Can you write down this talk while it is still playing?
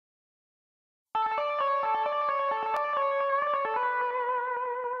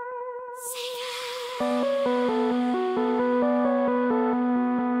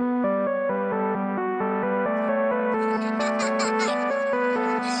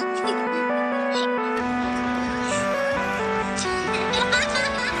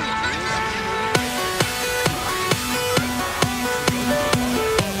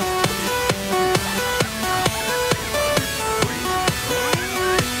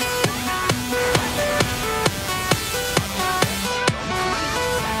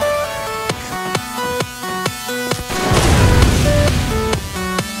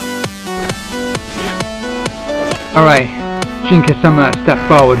Alright, Shinka-sama, step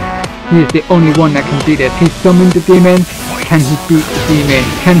forward. He is the only one that can beat this. He summoned the demon. Can he beat the demon?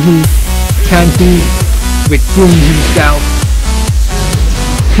 Can he redeem himself?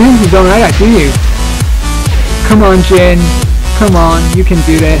 Seems you don't like that, do you? Come on, Jin. Come on, you can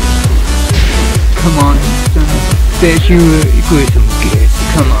do this. Come on, son of a bitch, you good some good.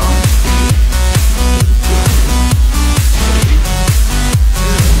 Come on.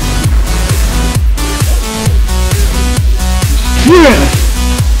 Yes!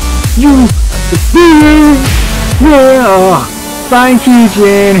 You oh, thank you,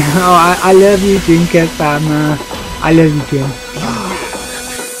 Jin. Oh, I love you, Shinka-sama. I love you, Jin.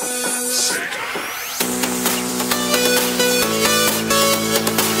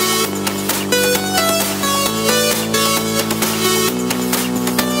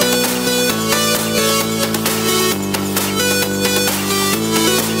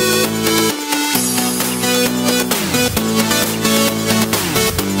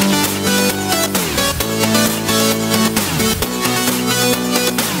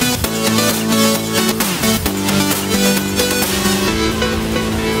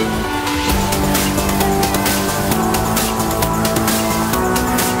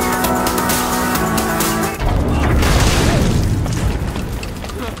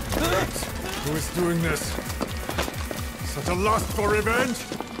 Who is doing this? Such a lust for revenge?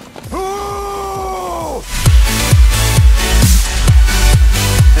 Oh!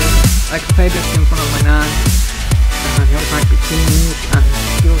 Like I played this in front of my nan, and he was like between me, and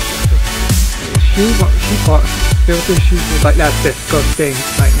she thought filter shoes was like, that's disgusting,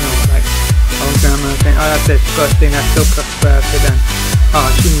 like, you know, like, oh grandma saying, oh that's disgusting, I still prefer to then, oh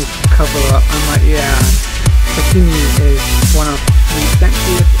she needs to cover up. I'm like, yeah, Kasumi is one of the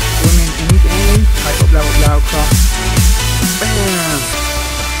sexiest women in the game, like up level loud cross. Bam!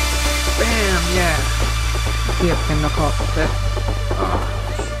 Bam, yeah. See if I can knock off a bit. Oh.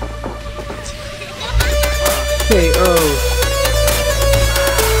 KO.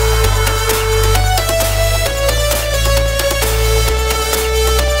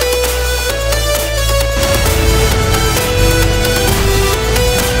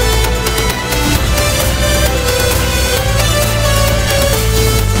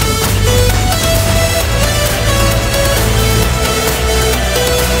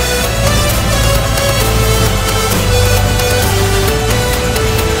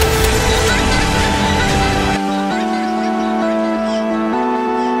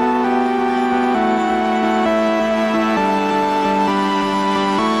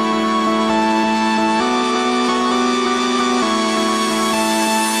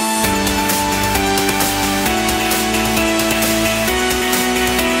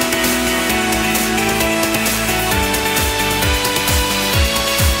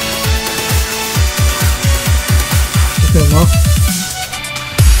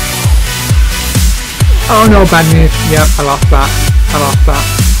 Oh no, bad news. Yep, I lost that.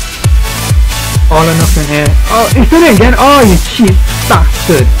 All or nothing here. Oh, he did it again. Oh, you cheap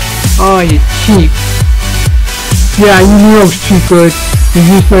bastard. Oh, you cheap. Yeah, you knew I was too good. You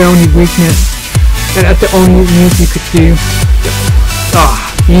used my only weakness. And that's the only move you could do. Ah,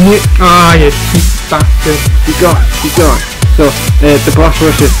 you knew. Ah, you cheap bastard. You got. So, the boss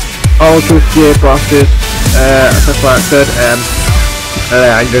rush is ultra scale bosses. That's what I said.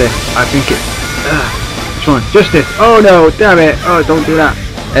 I think it's. Which one? Justice! Oh no, damn it! Oh, don't do that!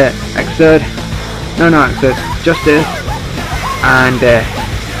 Exert. No, Exert. Justice. And,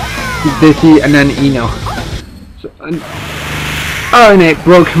 Dizzy, and then Eno. So, oh, and it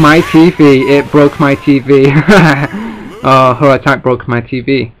broke my TV! Oh, her attack broke my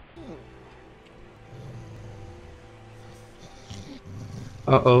TV.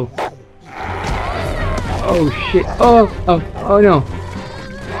 Uh-oh. Oh shit! Oh no!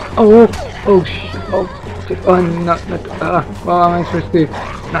 Oh shit! Oh, not, what am I supposed to do?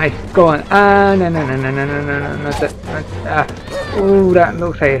 Nice, go on. No, oh, that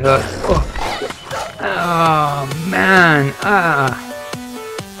looks like it hurts. Oh, man.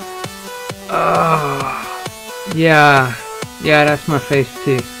 Yeah, that's my face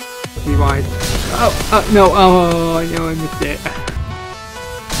too. See why? No, I missed it.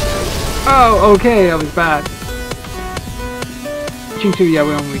 Oh, okay, that was bad. Chinchu, yeah,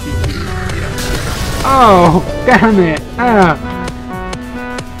 we're on with you. Oh, damn it!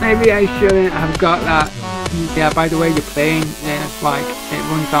 Maybe I shouldn't have got that. Yeah, by the way, you're playing, it's like, it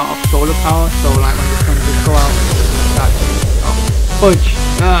runs out of solar power, so like when the sun does go out, that's fudge!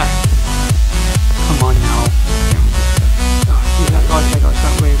 Come on now. See that dodge I got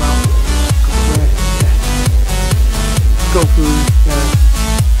that way around. Go through the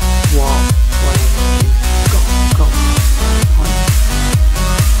wall. Go.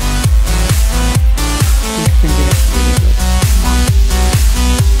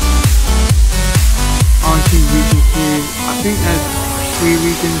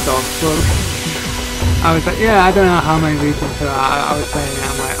 I was like, yeah, I don't know how many regions there are. I was playing it,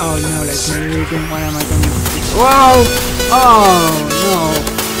 I'm like, oh no, there's no region, what am I going to do? Whoa!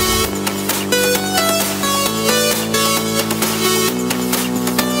 Oh no!